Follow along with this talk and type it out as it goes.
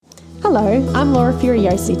Hello, I'm Laura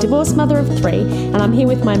Furiosi, divorced mother of 3, and I'm here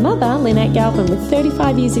with my mother, Lynette Galvin, with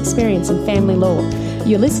 35 years' experience in family law.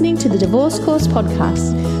 You're listening to the Divorce Course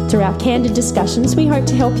podcast. Through our candid discussions, we hope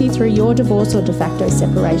to help you through your divorce or de facto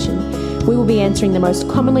separation. We will be answering the most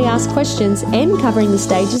commonly asked questions and covering the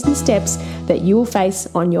stages and steps that you will face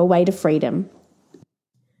on your way to freedom.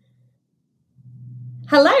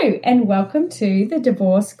 Hello, and welcome to the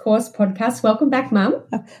Divorce Course podcast. Welcome back, Mum.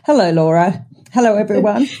 Hello, Laura. Hello,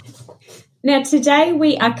 everyone. Now, today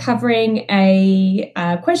we are covering a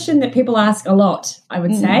question that people ask a lot, I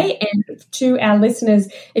would say. And to our listeners,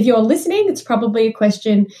 if you're listening, it's probably a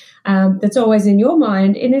question that's always in your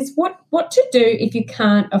mind, and is what to do if you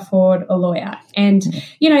can't afford a lawyer. And,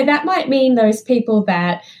 that might mean those people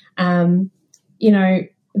that,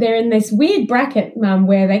 they're in this weird bracket, Mum,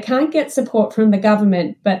 where they can't get support from the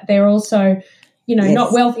government, but they're also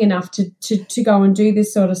not wealthy enough to go and do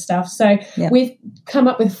this sort of stuff. So we've come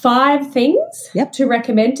up with 5 things to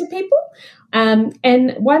recommend to people.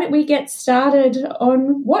 And why don't we get started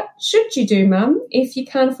on what should you do, Mum, if you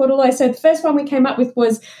can't afford a lawyer? So the first one we came up with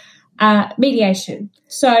was mediation.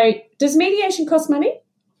 So does mediation cost money?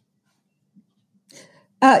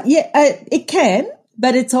 It can,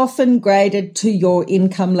 but it's often graded to your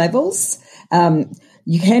income levels.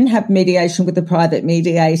 You can have mediation with a private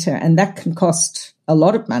mediator, and that can cost a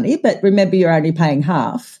lot of money, but remember you're only paying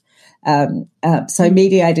half. So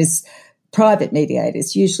private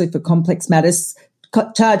mediators, usually for complex matters,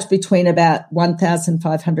 charge between about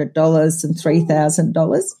 $1,500 and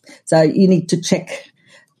 $3,000. So you need to check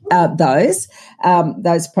those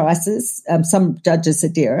prices. Some judges are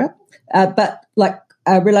dearer, but like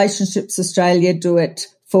Relationships Australia do it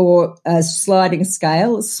for a sliding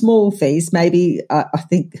scale, small fees, maybe I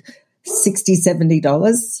think $60,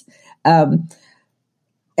 $70.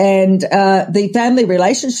 And the Family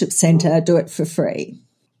Relationship Centre do it for free.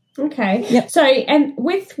 Okay. Yep. So, and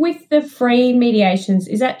with the free mediations,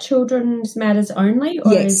 is that children's matters only,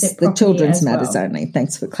 or yes, is it the children's matters well? only.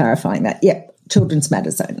 Thanks for clarifying that. Yep, children's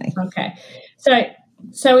matters only. Okay.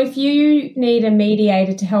 So if you need a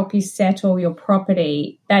mediator to help you settle your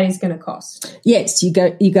property, that is going to cost. Yes, you go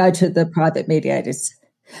to the private mediators.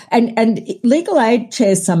 And legal aid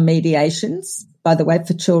chairs some mediations, by the way,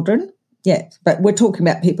 for children. Yeah, but we're talking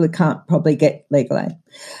about people who can't probably get legal aid.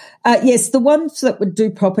 Yes, the ones that would do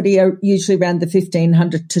property are usually around the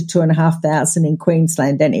 $1,500 to $2,500 in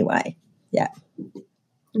Queensland anyway. Yeah.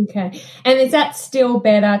 Okay. And is that still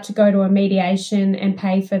better to go to a mediation and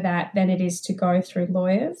pay for that than it is to go through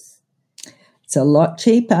lawyers? It's a lot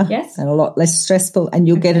cheaper, yes, and a lot less stressful, and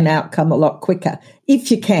you'll get an outcome a lot quicker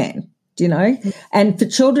if you can, And for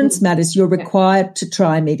children's matters, you're required to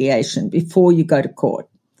try mediation before you go to court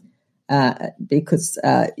because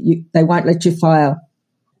they won't let you file.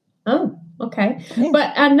 Oh, okay. Yeah.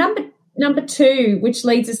 But Number 2, which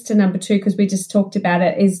leads us to number 2, because we just talked about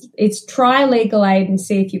it, is it's try legal aid and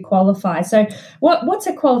see if you qualify. So what's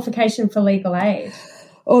a qualification for legal aid?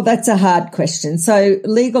 Oh, that's a hard question. So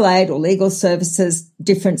legal aid or legal services,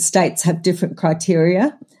 different states have different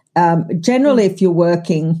criteria. Generally, if you're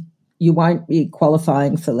working, you won't be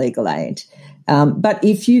qualifying for legal aid. But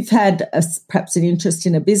if you've had perhaps an interest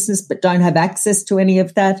in a business but don't have access to any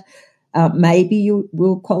of that, maybe you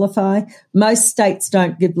will qualify. Most states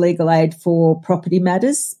don't give legal aid for property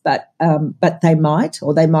matters, but they might,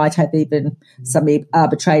 or they might have even some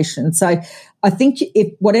arbitration. So I think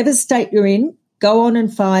if whatever state you're in, go on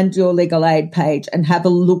and find your legal aid page and have a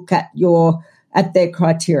look at their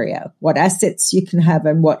criteria, what assets you can have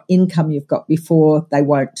and what income you've got before they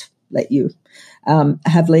won't let you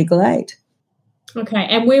have legal aid. Okay,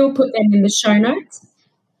 and we will put them in the show notes.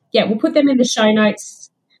 Yeah, we'll put them in the show notes.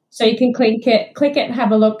 So you can click it, and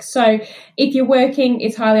have a look. So if you're working,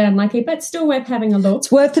 it's highly unlikely, but still worth having a look.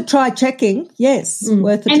 It's worth a try checking. Yes,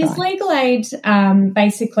 worth a try. And is legal aid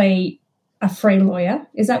basically a free lawyer?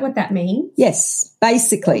 Is that what that means? Yes,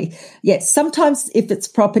 basically. Yes, sometimes if it's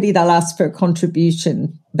property, they'll ask for a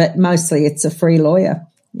contribution, but mostly it's a free lawyer.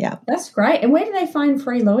 Yeah. That's great. And where do they find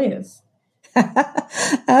free lawyers?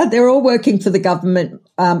 They're all working for the government,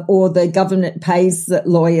 or the government pays the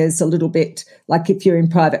lawyers a little bit. Like if you're in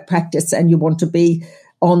private practice and you want to be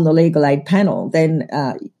on the legal aid panel, then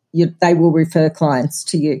they will refer clients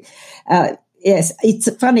to you. Yes,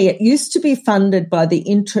 it's funny. It used to be funded by the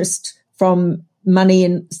interest from money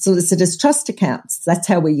in solicitors' trust accounts. That's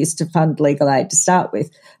how we used to fund legal aid to start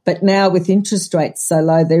with. But now with interest rates so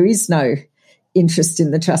low, there is no interest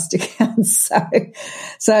in the trust accounts.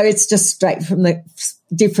 So it's just straight from the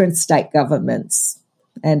different state governments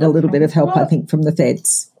and a little bit of help, I think, from the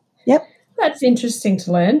feds. Yep. That's interesting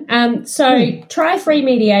to learn. So try free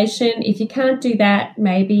mediation. If you can't do that,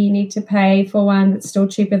 maybe you need to pay for one that's still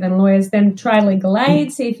cheaper than lawyers. Then try legal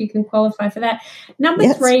aid, see if you can qualify for that.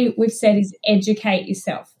 Number 3, we've said, is educate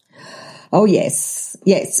yourself. Oh, yes.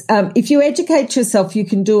 If you educate yourself, you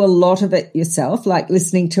can do a lot of it yourself, like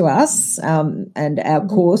listening to us, and our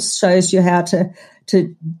course shows you how to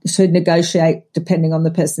negotiate depending on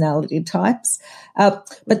the personality types.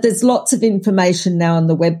 But there's lots of information now on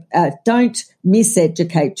the web. Don't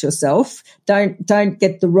miseducate yourself. Don't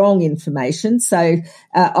get the wrong information. So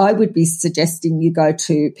I would be suggesting you go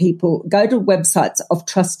to websites of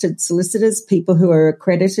trusted solicitors, people who are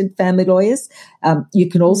accredited family lawyers. You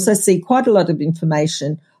can also see quite a lot of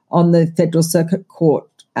information on the Federal Circuit Court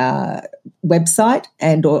website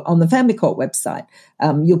and or on the Family Court website.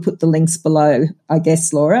 You'll put the links below, I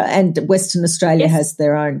guess, Laura, and Western Australia has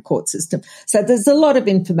their own court system. So there's a lot of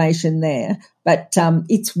information there, but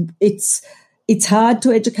it's hard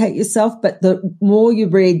to educate yourself, but the more you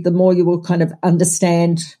read, the more you will kind of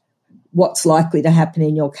understand what's likely to happen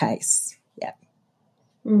in your case. Yeah.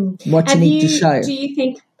 What you need to show. Do you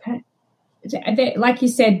think, like you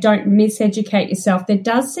said, don't miseducate yourself? There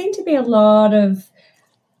does seem to be a lot of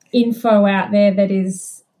info out there that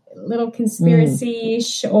is a little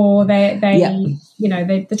conspiracy-ish, or they're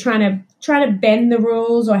trying to bend the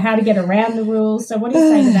rules, or how to get around the rules. So what do you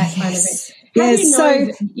say to that kind of thing? How do you know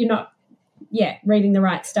that you're not reading the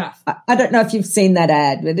right stuff? I don't know if you've seen that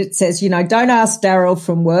ad, but it says, don't ask Daryl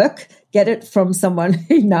from work, get it from someone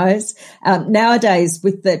who knows. Nowadays,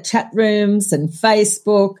 with the chat rooms and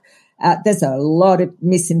Facebook, there's a lot of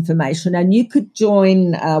misinformation, and you could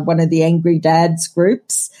join one of the Angry Dads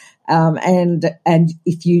groups. And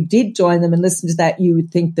if you did join them and listen to that, you would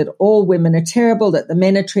think that all women are terrible, that the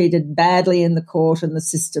men are treated badly in the court and the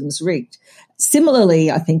system's rigged. Similarly,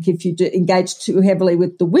 I think if you engage too heavily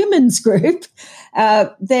with the women's group,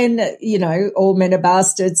 then, all men are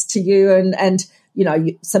bastards to you, and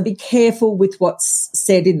so be careful with what's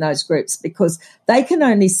said in those groups, because they can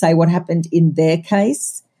only say what happened in their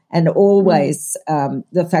case. And always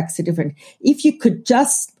the facts are different. If you could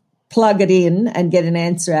just plug it in and get an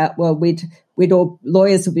answer out, well,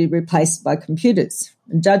 lawyers would be replaced by computers,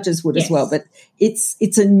 and judges would as well. But it's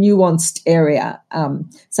a nuanced area.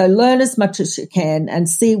 So learn as much as you can and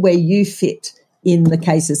see where you fit in the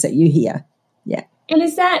cases that you hear. Yeah. And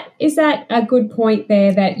is that a good point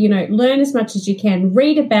there, that, learn as much as you can,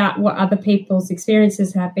 read about what other people's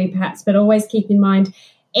experiences have been perhaps, but always keep in mind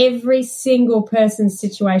every single person's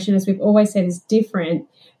situation, as we've always said, is different.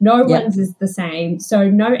 No one's is the same. So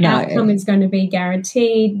no outcome is going to be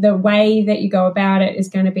guaranteed. The way that you go about it is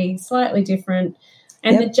going to be slightly different.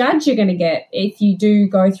 And the judge you're going to get, if you do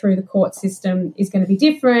go through the court system, is going to be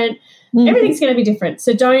different. Everything's going to be different.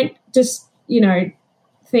 So don't just,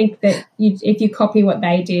 think that if you copy what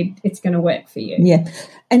they did, it's going to work for you. Yeah.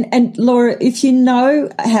 And Laura, if you know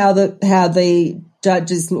how the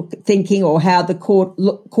judges thinking, or how the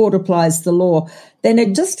court applies the law, then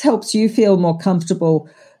it just helps you feel more comfortable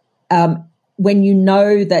when you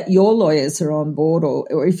know that your lawyers are on board,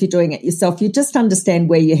 or if you're doing it yourself, you just understand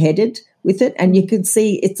where you're headed with it, and you can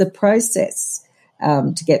see it's a process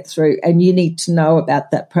to get through, and you need to know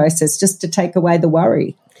about that process just to take away the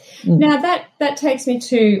worry. Now that takes me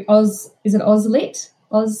to is it AusLit?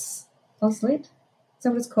 AusLit? Is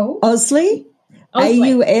that what it's called? AusLii?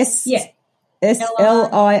 AUS?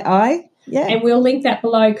 SLII, yeah, and we'll link that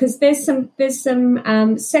below, because there's some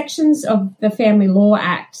sections of the Family Law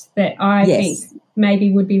Act that I think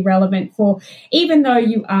maybe would be relevant for, even though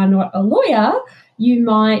you are not a lawyer, you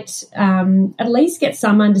might at least get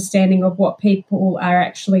some understanding of what people are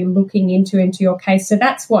actually looking into your case. So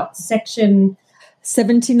that's what Section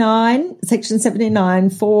 79, Section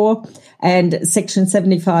 79(4), and Section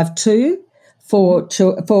 75(2). For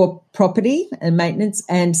property and maintenance,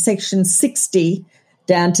 and Section 60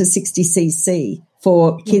 down to 60cc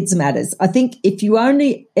for kids matters. I think if you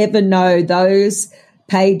only ever know those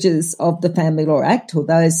pages of the Family Law Act, or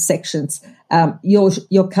those sections,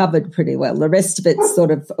 you're covered pretty well. The rest of it's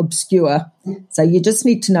sort of obscure. So you just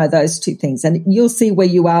need to know those two things, and you'll see where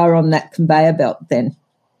you are on that conveyor belt then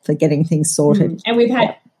for getting things sorted.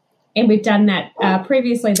 And we've done that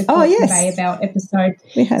previously, the conveyor belt episode,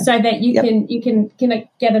 so that you can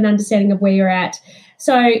get an understanding of where you're at.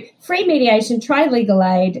 So free mediation, try legal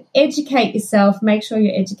aid, educate yourself, make sure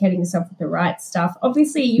you're educating yourself with the right stuff.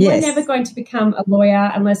 Obviously, you are never going to become a lawyer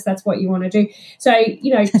unless that's what you want to do. So,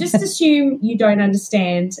 just assume you don't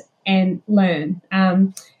understand and learn.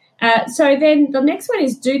 So then the next one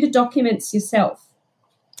is do the documents yourself.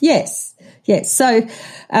 Yes. So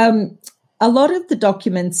a lot of the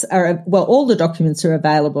documents all the documents are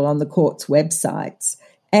available on the court's websites.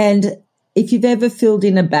 And if you've ever filled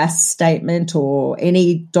in a BAS statement or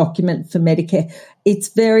any document for Medicare, it's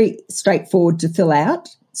very straightforward to fill out.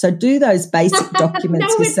 So do those basic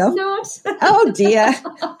documents yourself. No, it's not. Oh, dear.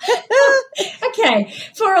 Okay,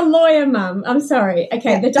 for a lawyer, Mum, I'm sorry.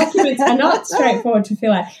 Okay, the documents are not straightforward to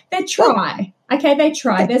fill out. They try. Okay, they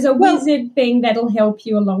try. There's a wizard thing that'll help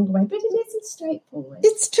you along the way, but it isn't straightforward.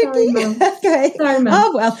 It's tricky. Sorry, Mum. Okay. Sorry, Mum.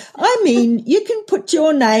 Oh, well, I mean, you can put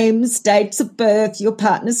your names, dates of birth, your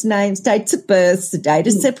partner's names, dates of birth, the date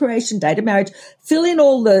of separation, date of marriage. Fill in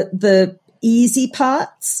all the easy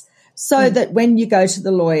parts so that when you go to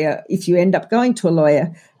the lawyer, if you end up going to a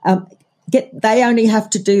lawyer, they only have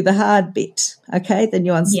to do the hard bit, okay, the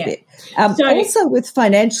nuanced bit. Also with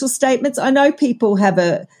financial statements, I know people have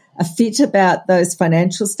a fit about those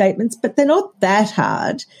financial statements, but they're not that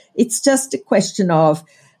hard. It's just a question of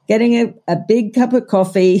getting a big cup of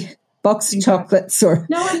coffee, box of chocolates, or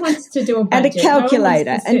no one wants to do a budget. And a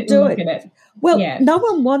calculator and do it. Well, no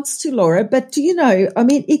one wants to, Laura, but do you know, I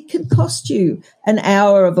mean, it can cost you an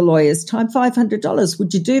hour of a lawyer's time, $500.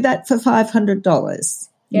 Would you do that for $500?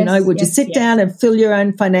 Would you sit down and fill your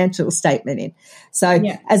own financial statement in? So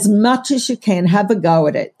as much as you can, have a go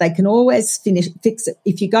at it. They can always fix it.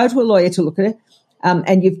 If you go to a lawyer to look at it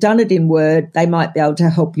and you've done it in Word, they might be able to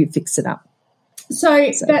help you fix it up. So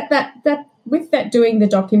that with that doing the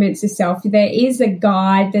documents yourself, there is a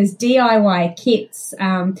guide. There's DIY kits.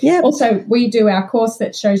 Also, we do our course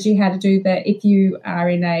that shows you how to do that if you are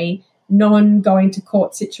in a non-going to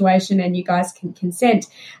court situation and you guys can consent.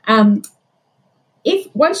 If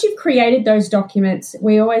once you've created those documents,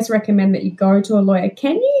 we always recommend that you go to a lawyer.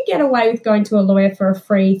 Can you get away with going to a lawyer for a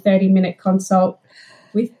free 30-minute consult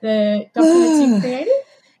with the documents you've created?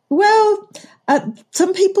 Well,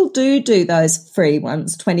 some people do those free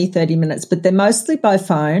ones, 20, 30 minutes, but they're mostly by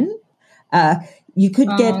phone. You could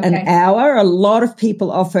get an hour. A lot of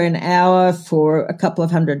people offer an hour for a couple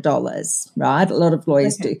of $100, right? A lot of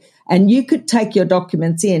lawyers do. And you could take your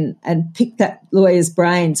documents in and pick that lawyer's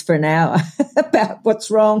brains for an hour about what's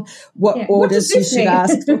wrong, what orders you should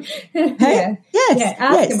ask for.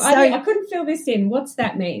 Ask them. I couldn't fill this in. What's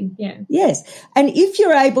that mean? Yeah. Yes. And if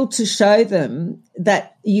you're able to show them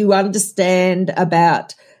that you understand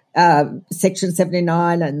about Section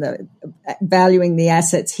 79 and the valuing the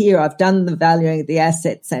assets, here I've done the valuing of the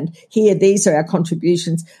assets, and here these are our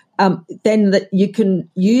contributions, then that you can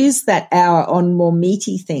use that hour on more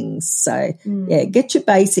meaty things. So, get your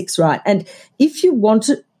basics right. And if you want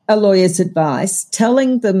a lawyer's advice,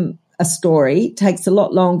 telling them a story takes a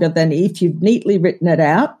lot longer than if you've neatly written it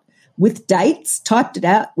out with dates, typed it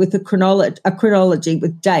out with a chronology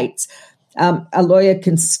with dates. A lawyer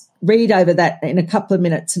can read over that in a couple of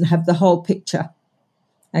minutes and have the whole picture,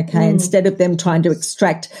 instead of them trying to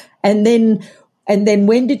extract. And then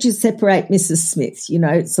when did you separate Mrs.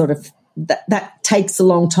 Smith? Sort of that takes a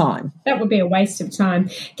long time. That would be a waste of time.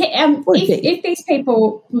 If these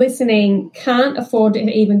people listening can't afford to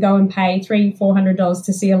even go and pay $300-400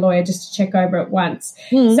 to see a lawyer just to check over it once,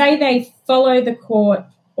 say they follow the court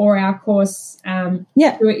or our course Do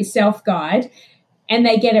It Yourself guide and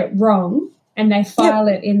they get it wrong, and they file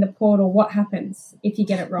it in the portal, what happens if you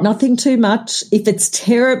get it wrong? Nothing too much. If it's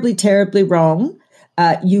terribly, terribly wrong,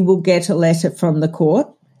 you will get a letter from the court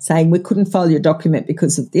saying we couldn't file your document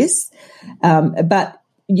because of this. But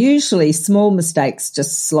usually small mistakes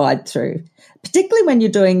just slide through, particularly when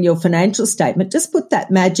you're doing your financial statement. Just put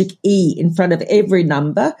that magic E in front of every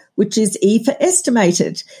number, which is E for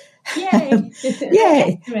estimated. Yay.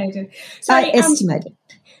 Estimated. Estimated.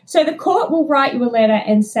 So the court will write you a letter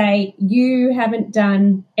and say, you haven't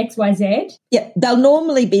done XYZ? Yeah, they'll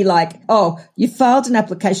normally be like, oh, you filed an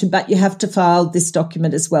application, but you have to file this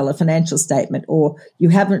document as well, a financial statement, or you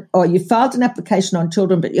filed an application on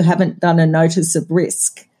children, but you haven't done a notice of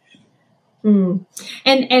risk. And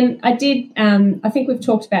I did, I think we've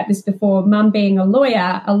talked about this before, Mum being a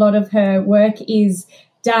lawyer, a lot of her work is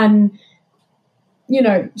done,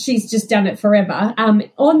 she's just done it forever.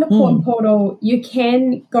 On the court portal, you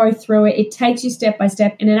can go through it. It takes you step by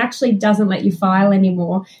step, and it actually doesn't let you file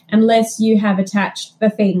anymore unless you have attached the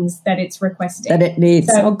things that it's requesting. That it needs.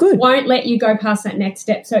 So good. It won't let you go past that next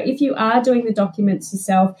step. So if you are doing the documents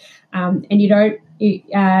yourself and you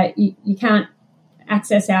can't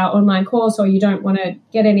access our online course, or you don't want to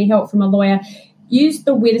get any help from a lawyer, use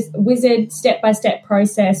the wizard step-by-step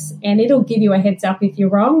process, and it'll give you a heads up if you're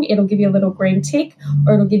wrong. It'll give you a little green tick,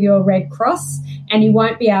 or it'll give you a red cross, and you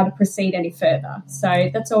won't be able to proceed any further. So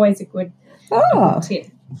that's always a good tip.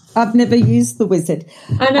 I've never used the wizard.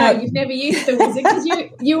 I know, you've never used the wizard because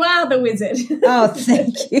you are the wizard. Oh,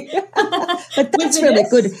 thank you. But that's really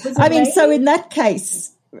good. I mean, so in that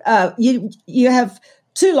case, you have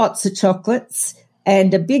 2 lots of chocolates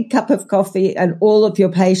and a big cup of coffee and all of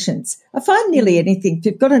your patience. I find nearly anything. If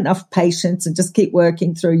you've got enough patience and just keep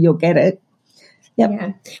working through, you'll get it. Yep.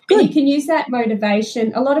 Yeah. Good. And you can use that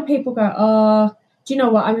motivation. A lot of people go, oh, do you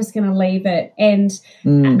know what? I'm just going to leave it. And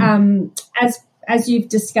as you've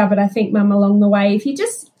discovered, I think, Mum, along the way, if you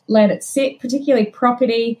just let it sit, particularly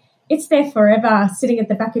property, it's there forever, sitting at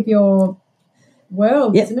the back of your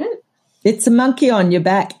world, isn't it? It's a monkey on your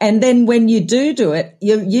back. And then when you do it,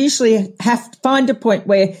 you usually have to find a point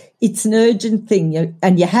where it's an urgent thing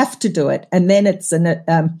and you have to do it. And then it's an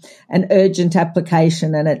urgent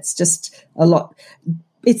application, and it's just a lot.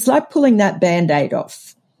 It's like pulling that Band-Aid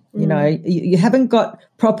off. You know, you haven't got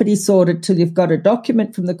property sorted till you've got a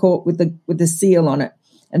document from the court with the seal on it.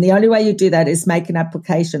 And the only way you do that is make an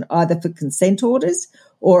application either for consent orders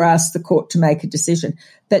or ask the court to make a decision.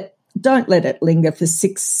 But don't let it linger for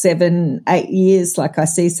 6, 7, 8 years like I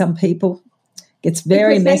see some people. It's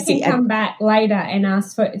very messy. They can come back later and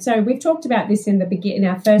ask for. So we've talked about this in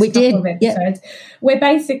our first couple of episodes. Where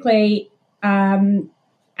basically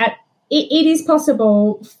it is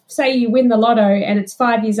possible, say you win the lotto and it's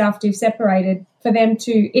 5 years after you've separated,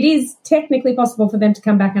 it is technically possible for them to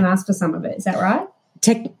come back and ask for some of it. Is that right?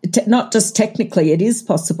 Not just technically, it is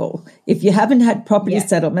possible. If you haven't had property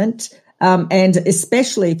settlement, and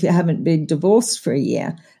especially if you haven't been divorced for a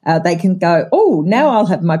year, they can go, oh, now I'll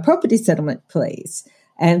have my property settlement, please.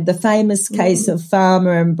 And the famous case of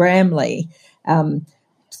Farmer and Bramley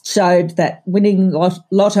showed that winning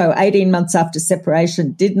lotto 18 months after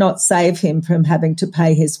separation did not save him from having to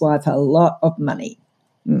pay his wife a lot of money.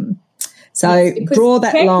 So draw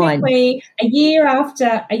that line. Technically, a year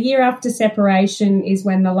after separation is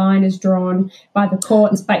when the line is drawn by the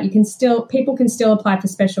courts, but people can still apply for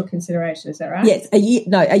special consideration. Is that right? Yes.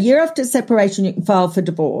 A year after separation, you can file for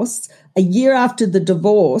divorce. A year after the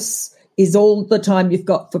divorce is all the time you've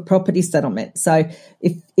got for property settlement. So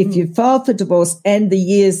if you file for divorce and the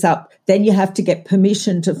year's up, then you have to get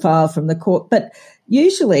permission to file from the court. But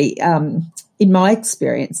usually, in my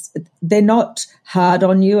experience, they're not hard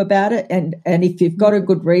on you about it. And if you've got a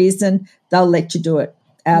good reason, they'll let you do it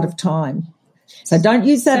out of time. So don't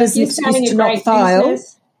use that as an excuse to not file.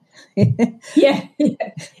 Yeah.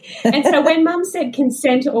 And so when Mum said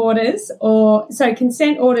consent orders,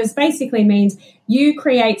 consent orders basically means you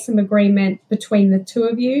create some agreement between the two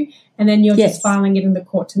of you and then you're just filing it in the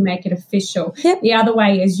court to make it official. Yep. The other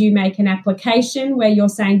way is you make an application where you're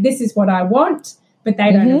saying this is what I want, but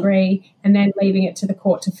they don't agree, and then leaving it to the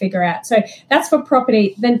court to figure out. So that's for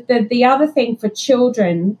property. Then the other thing for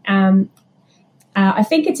children, I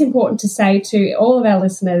think it's important to say to all of our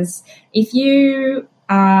listeners, if you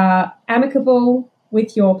are amicable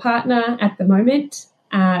with your partner at the moment,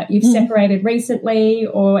 you've separated recently,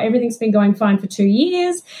 or everything's been going fine for 2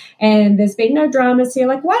 years and there's been no drama, so you're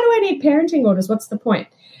like, why do I need parenting orders? What's the point?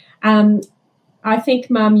 I think,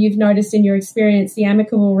 Mum, you've noticed in your experience the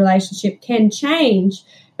amicable relationship can change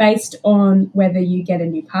based on whether you get a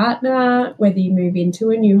new partner, whether you move into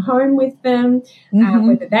a new home with them,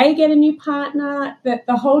 whether they get a new partner.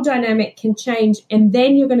 The whole dynamic can change, and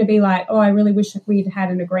then you're going to be like, oh, I really wish we'd had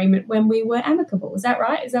an agreement when we were amicable. Is that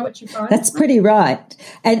right? Is that what you find? That's pretty right.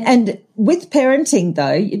 And with parenting,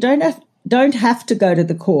 though, you don't have to go to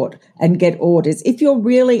the court and get orders. If you're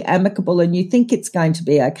really amicable and you think it's going to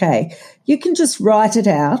be okay, you can just write it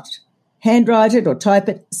out, handwrite it or type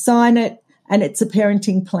it, sign it, and it's a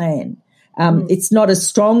parenting plan. It's not as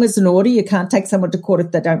strong as an order. You can't take someone to court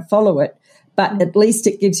if they don't follow it, but at least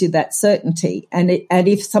it gives you that certainty. And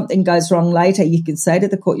if something goes wrong later, you can say to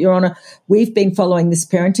the court, Your Honour, we've been following this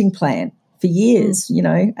parenting plan for years,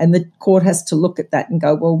 and the court has to look at that and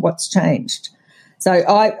go, well, what's changed? So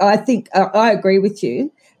I think I agree with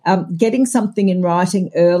you. Getting something in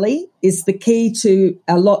writing early is the key to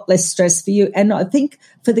a lot less stress for you, and I think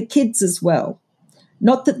for the kids as well.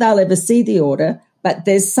 Not that they'll ever see the order, but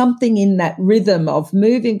there's something in that rhythm of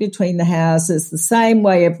moving between the houses the same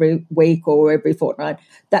way every week or every fortnight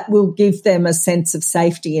that will give them a sense of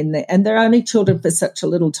safety in there. And they're only children for such a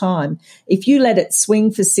little time. If you let it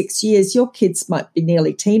swing for 6 years, your kids might be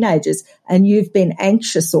nearly teenagers and you've been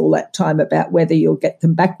anxious all that time about whether you'll get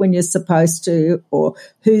them back when you're supposed to or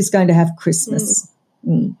who's going to have Christmas.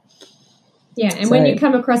 Yeah, and when you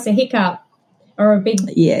come across a hiccup, or a big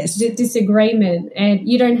disagreement, and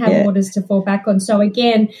you don't have orders to fall back on. So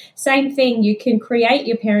again, same thing, you can create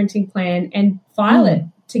your parenting plan and file it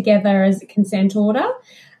together as a consent order.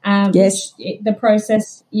 Yes. Which the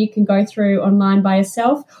process you can go through online by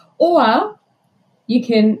yourself, or you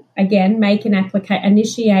can, again, make an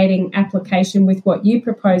initiating application with what you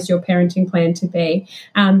propose your parenting plan to be.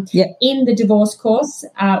 In the divorce course,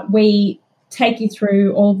 we take you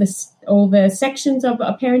through all the sections of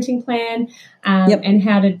a parenting plan and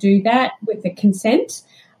how to do that with the consent.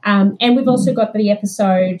 And we've also got the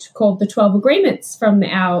episode called The 12 Agreements from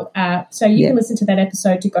our so you can listen to that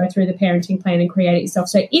episode to go through the parenting plan and create it yourself.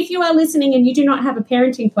 So if you are listening and you do not have a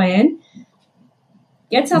parenting plan,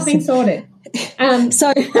 get something sorted.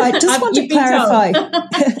 So I just want to clarify,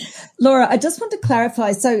 Laura, I just want to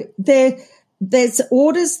clarify. So there's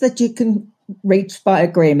orders that you can reach by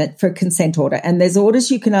agreement for a consent order, and there's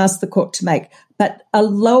orders you can ask the court to make. But a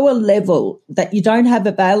lower level that you don't have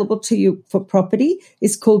available to you for property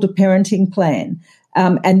is called a parenting plan.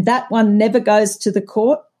 And that one never goes to the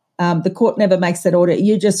court. The court never makes that order.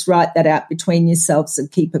 You just write that out between yourselves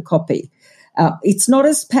and keep a copy. It's not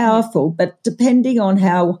as powerful, but depending on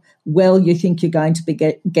how well you think you're going to be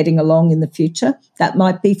getting along in the future, that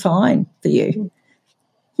might be fine for you.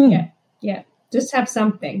 Yeah. Just have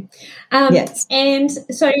something. Yes. And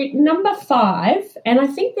so number 5, and I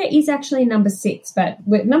think there is actually number 6, but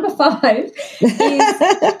number 5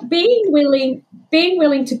 is being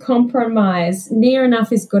willing to compromise. Near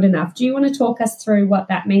enough is good enough. Do you want to talk us through what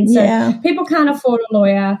that means? Yeah. So people can't afford a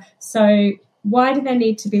lawyer, so why do they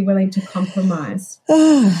need to be willing to compromise?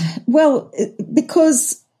 Well,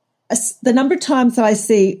 because the number of times I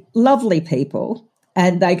see lovely people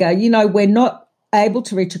and they go, we're not able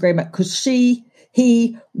to reach agreement because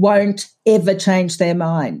he won't ever change their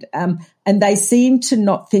mind. And they seem to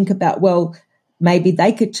not think about, well, maybe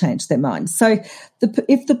they could change their mind. So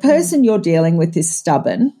if the person you're dealing with is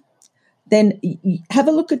stubborn, then have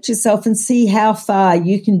a look at yourself and see how far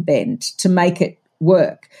you can bend to make it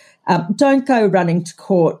work. Don't go running to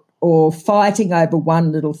court or fighting over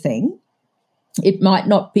one little thing. It might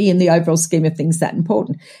not be in the overall scheme of things that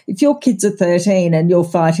important. If your kids are 13 and you're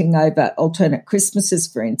fighting over alternate Christmases,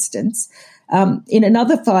 for instance, in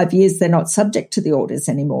another 5 years, they're not subject to the orders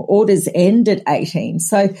anymore. Orders end at 18.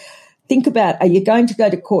 So think about, are you going to go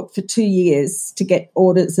to court for 2 years to get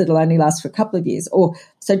orders that'll only last for a couple of years?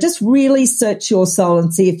 So just really search your soul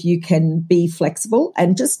and see if you can be flexible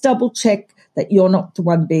and just double check that you're not the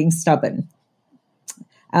one being stubborn.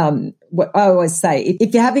 What I always say,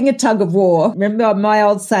 if you're having a tug of war, remember my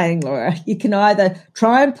old saying, Laura, you can either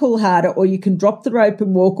try and pull harder or you can drop the rope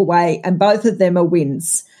and walk away, and both of them are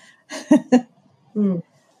wins.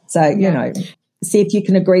 So, see if you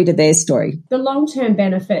can agree to their story. The long-term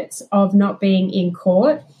benefits of not being in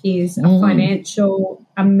court is a financial,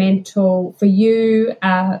 a mental, for you,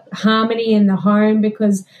 harmony in the home,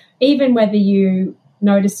 because even whether you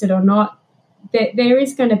notice it or not, there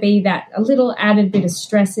is going to be that a little added bit of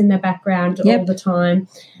stress in the background all the time.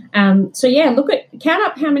 Count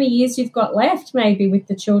up how many years you've got left maybe with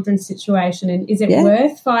the children's situation, and is it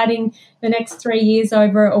worth fighting the next 3 years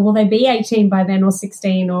over it, or will they be 18 by then or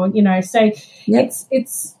 16 or, so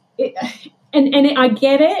and I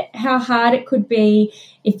get it, how hard it could be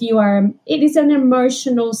if you are, it is an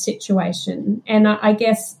emotional situation. And I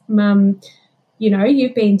guess, Mum,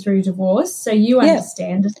 you've been through divorce, so you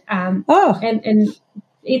understand it. And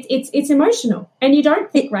it's emotional, and you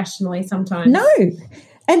don't think rationally sometimes. No,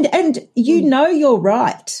 and you're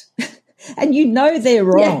right, and they're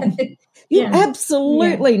wrong. Yeah. You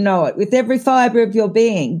absolutely know it with every fibre of your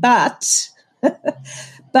being, but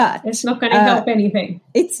it's not going to help anything.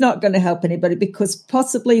 It's not going to help anybody because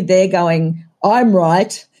possibly they're going, I'm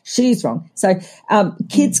right, she's wrong. So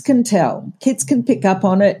kids can tell. Kids can pick up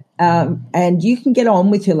on it, and you can get on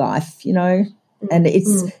with your life, and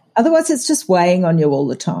otherwise it's just weighing on you all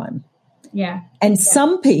the time. Yeah. And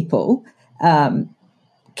some people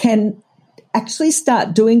can actually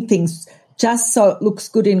start doing things just so it looks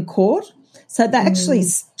good in court. So they actually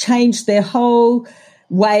change their whole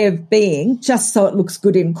way of being just so it looks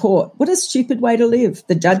good in court. What a stupid way to live.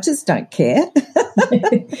 The judges don't care.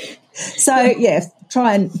 So,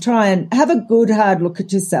 try and have a good hard look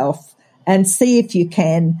at yourself and see if you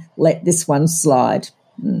can let this one slide.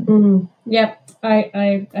 Yep,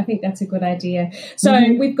 I think that's a good idea. So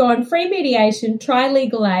we've gone free mediation, try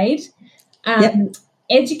legal aid,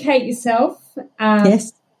 educate yourself,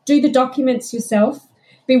 do the documents yourself,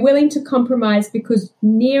 be willing to compromise because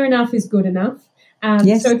near enough is good enough.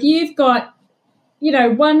 So if you've got,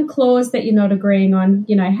 one clause that you're not agreeing on,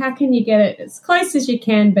 how can you get it as close as you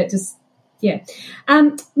can, but just,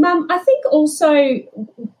 Mum, I think also,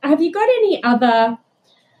 have you got any other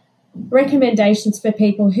recommendations for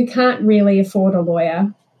people who can't really afford a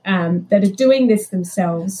lawyer that are doing this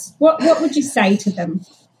themselves? What would you say to them?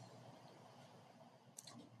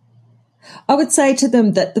 I would say to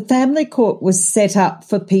them that the family court was set up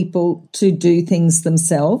for people to do things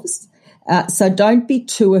themselves. So don't be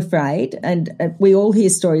too afraid. And we all hear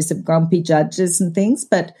stories of grumpy judges and things,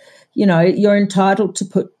 but, you know, you're entitled to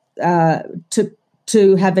put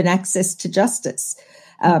to have an access to justice.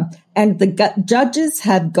 And the judges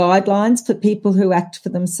have guidelines for people who act for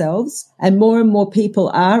themselves, and more people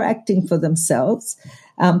are acting for themselves.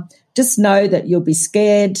 Just know that you'll be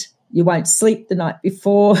scared. You won't sleep the night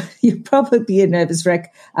before. You'll probably be a nervous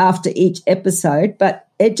wreck after each episode, but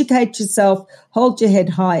educate yourself, hold your head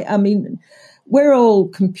high. I mean, we're all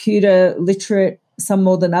computer literate, some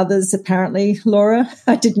more than others, apparently, Laura.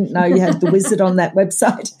 I didn't know you had the wizard on that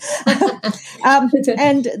website.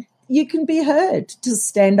 And you can be heard, just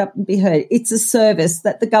stand up and be heard. It's a service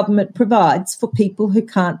that the government provides for people who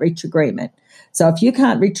can't reach agreement. So if you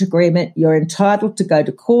can't reach agreement, you're entitled to go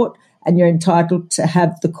to court, and you're entitled to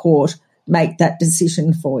have the court make that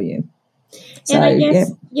decision for you. So, and I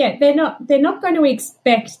guess, they're not going to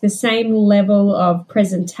expect the same level of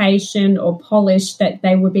presentation or polish that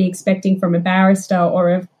they would be expecting from a barrister or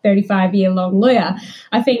a 35-year-long lawyer.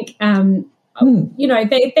 I think, you know,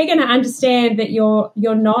 they're going to understand that you're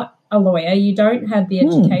not a lawyer. You don't have the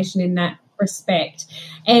education in that respect.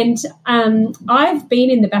 And I've been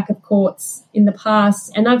in the back of courts in the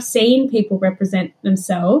past, and I've seen people represent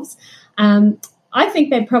themselves. I think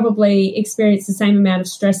they probably experience the same amount of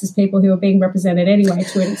stress as people who are being represented anyway,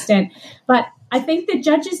 to an extent. But I think the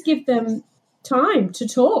judges give them time to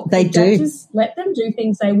talk. They do. Judges let them do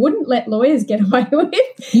things they wouldn't let lawyers get away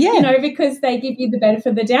with, you know, because they give you the benefit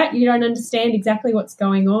of the doubt. You don't understand exactly what's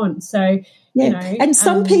going on. So, you know. And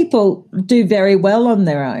some people do very well on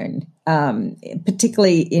their own.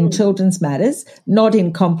 Particularly in children's matters, not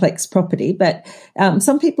in complex property, but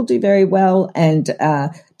some people do very well. And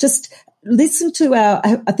just listen to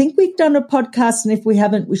I think we've done a podcast, and if we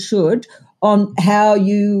haven't, we should, on how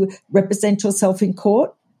you represent yourself in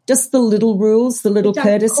court, just the little rules, the little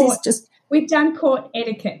courtesies. We've done court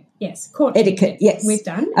etiquette. Yes, court etiquette. Yes, we've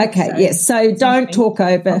done. Okay, so, yes. So don't talk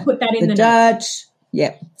over put that in the judge.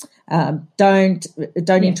 Yeah. Don't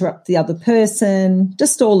interrupt the other person.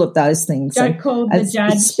 Just all of those things. Don't call the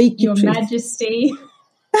judge your majesty.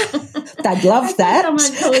 They'd love that.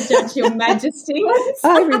 Someone call a judge your majesty once.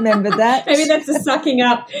 I remember that. Maybe that's a sucking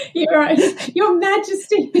up. You're right. Your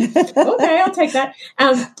majesty. Okay, I'll take that.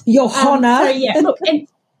 Your honour. So yeah, look, and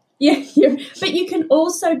but you can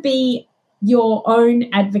also be your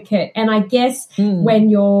own advocate. And I guess when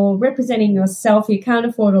you're representing yourself, you can't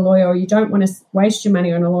afford a lawyer, or you don't want to waste your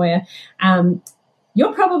money on a lawyer,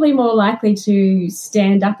 you're probably more likely to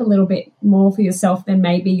stand up a little bit more for yourself than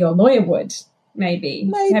maybe your lawyer would. Maybe.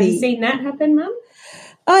 Have you seen that happen, Mum?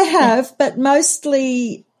 I have, but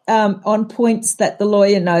mostly on points that the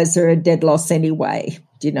lawyer knows are a dead loss anyway.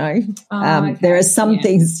 Do you know? Okay. There are some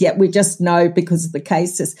things, we just know because of the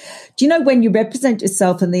cases. Do you know when you represent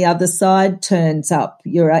yourself and the other side turns up,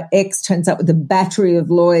 your ex turns up with a battery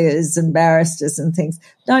of lawyers and barristers and things?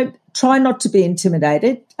 Try not to be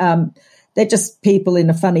intimidated. They're just people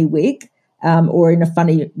in a funny wig or in a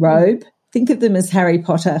funny robe. Think of them as Harry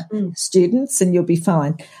Potter students and you'll be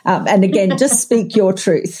fine. And again, just speak your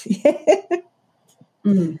truth.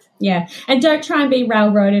 Yeah, and don't try and be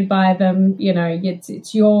railroaded by them. You know,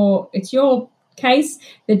 it's your case.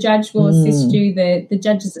 The judge will assist you. The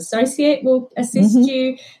judge's associate will assist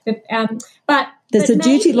you. But there's a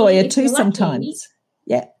duty lawyer too sometimes.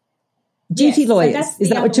 Yeah, duty lawyers. Is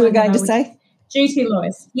that what you were going to say? Duty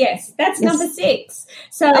lawyers. Yes, that's number 6.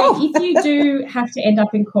 So if you do have to end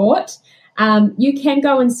up in court, you can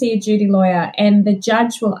go and see a duty lawyer, and the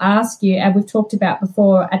judge will ask you, and we've talked about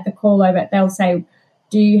before at the call over, they'll say,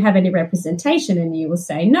 do you have any representation? And you will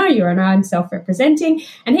say, no, you're an own self-representing.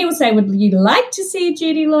 And he will say, would you like to see a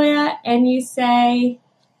duty lawyer? And you say,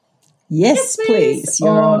 yes, please,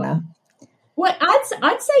 Your Honour. Well,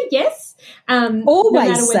 I'd say yes. Always no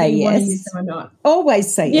matter say you yes. Want to use them or not.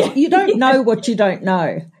 Always say yes. You don't know what you don't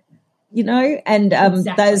know. You know, and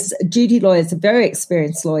those duty lawyers are very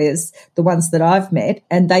experienced lawyers, the ones that I've met,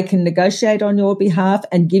 and they can negotiate on your behalf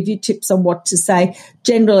and give you tips on what to say.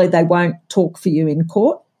 Generally, they won't talk for you in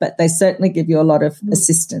court, but they certainly give you a lot of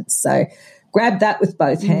assistance. So grab that with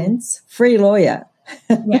both hands. Free lawyer.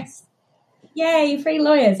 Yes. Yay, free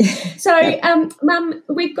lawyers. So, Mum,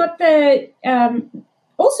 we've got the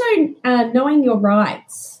also knowing your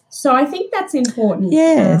rights. So I think that's important.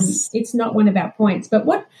 Yes. It's not one of our points, but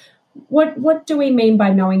what do we mean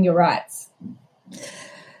by knowing your rights?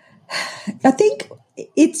 I think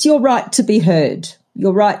it's your right to be heard,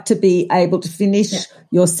 your right to be able to finish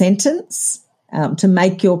your sentence, to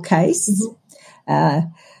make your case.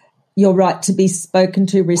 your right to be spoken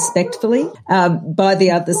to respectfully by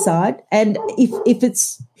the other side. And if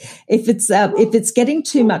it's getting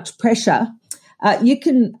too much pressure, you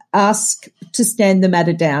can ask to stand the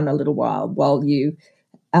matter down a little while you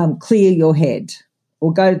clear your head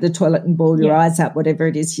or go to the toilet and bawl your eyes out, whatever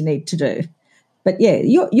it is you need to do. But yeah,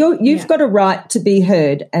 you've got a right to be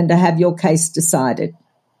heard and to have your case decided.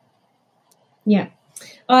 Yeah,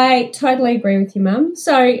 I totally agree with you, Mum.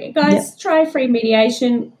 So, guys, try free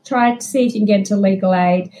mediation. Try to see if you can get into legal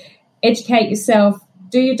aid. Educate yourself.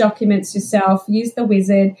 Do your documents yourself. Use the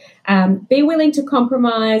wizard. Be willing to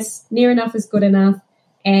compromise. Near enough is good enough.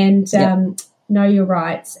 And know your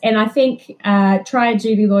rights. And I think try a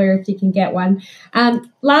duty lawyer if you can get one.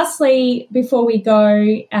 Lastly, before we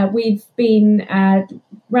go, we've been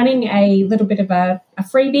running a little bit of a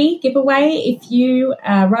freebie giveaway. If you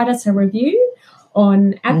write us a review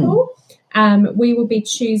on Apple, we will be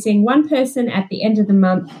choosing one person at the end of the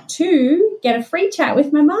month to get a free chat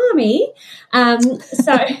with my mommy.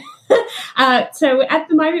 So at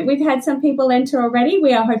the moment, we've had some people enter already.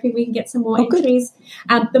 We are hoping we can get some more entries.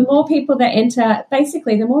 The more people that enter,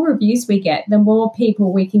 basically, the more reviews we get, the more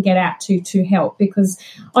people we can get out to help. Because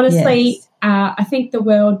honestly, I think the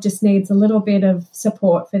world just needs a little bit of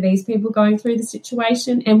support for these people going through the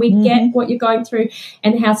situation. And we get what you're going through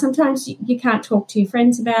and how sometimes you can't talk to your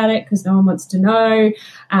friends about it because no one wants to know,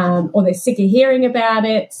 or they're sick of hearing about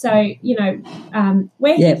it. So,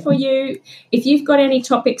 we're here for you. If you've got any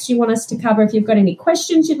topics you want us to cover, if you've got any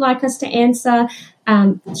questions you'd like us to answer,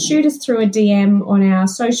 shoot us through a DM on our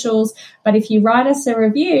socials. But if you write us a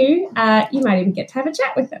review, you might even get to have a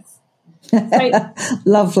chat with us.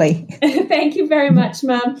 Lovely. Thank you very much,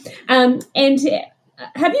 Mum. And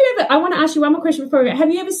have you ever, I want to ask you one more question before we go.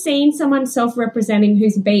 Have you ever seen someone self-representing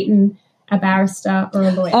who's beaten a barrister or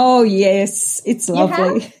a lawyer? Oh, yes. It's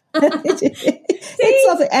lovely. It's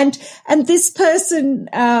lovely. And this person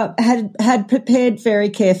had prepared very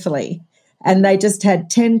carefully. And they just had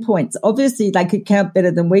 10 points. Obviously, they could count better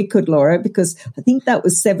than we could, Laura, because I think that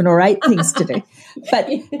was 7 or 8 things to do. But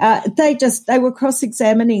they were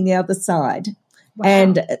cross-examining the other side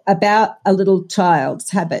and about a little child's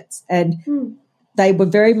habits. And they were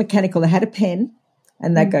very mechanical. They had a pen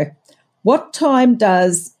and they go, what time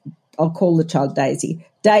does, I'll call the child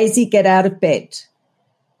Daisy get out of bed?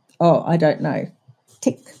 Oh, I don't know.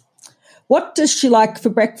 Tick. What does she like for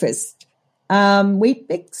breakfast? Wheat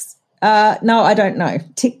Bix? No, I don't know.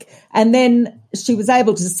 Tick. And then she was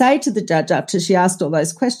able to say to the judge after she asked all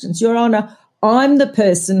those questions, Your Honour, I'm the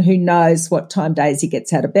person who knows what time Daisy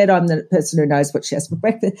gets out of bed. I'm the person who knows what she has for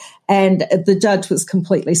breakfast. And the judge was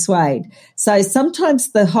completely swayed. So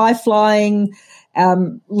sometimes the high-flying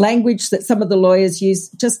language that some of the lawyers use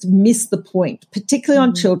just miss the point, particularly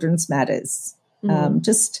on children's matters.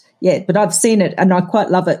 But I've seen it and I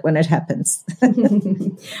quite love it when it happens.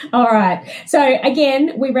 All right. So,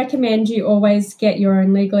 again, we recommend you always get your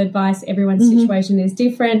own legal advice. Everyone's situation is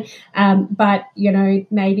different, but,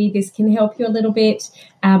 maybe this can help you a little bit.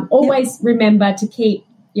 Always remember to keep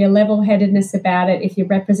your level-headedness about it if you're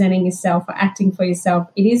representing yourself or acting for yourself.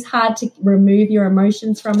 It is hard to remove your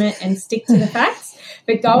emotions from it and stick to the facts,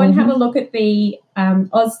 but go and have a look at the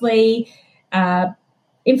Auslie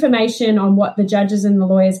information on what the judges and the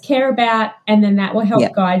lawyers care about, and then that will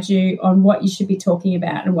help guide you on what you should be talking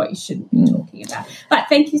about and what you shouldn't be talking about. But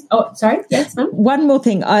thank you. Oh, sorry. Yes, ma'am. One more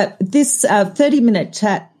thing. This 30-minute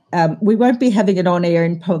chat, we won't be having it on air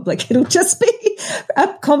in public. It'll just be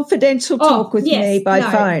a confidential talk with me by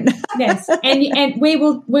phone. Yes, and we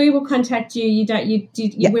will contact you.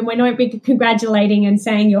 We're not congratulating and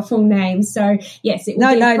saying your full name. So yes, it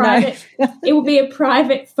will be private. It will be a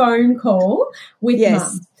private phone call with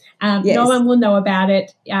Mum. No one will know about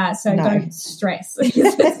it, so don't stress. And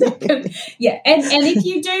if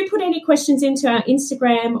you do put any questions into our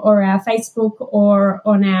Instagram or our Facebook or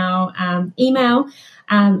on our email,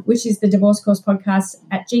 which is the Divorce Course Podcast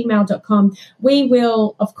at gmail.com, we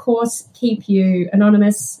will, of course, keep you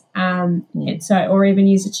anonymous or even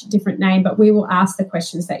use a different name, but we will ask the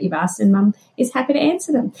questions that you've asked and Mum is happy to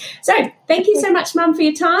answer them. So thank you so much, Mum, for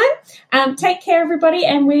your time. Take care, everybody,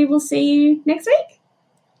 and we will see you next week.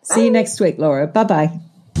 Bye. See you next week, Laura. Bye-bye.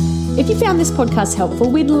 If you found this podcast helpful,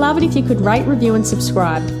 we'd love it if you could rate, review and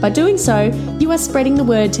subscribe. By doing so, you are spreading the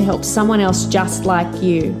word to help someone else just like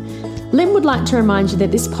you. Lynn would like to remind you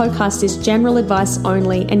that this podcast is general advice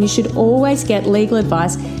only and you should always get legal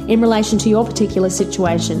advice in relation to your particular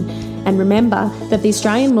situation. And remember that the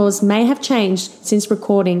Australian laws may have changed since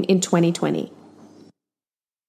recording in 2020.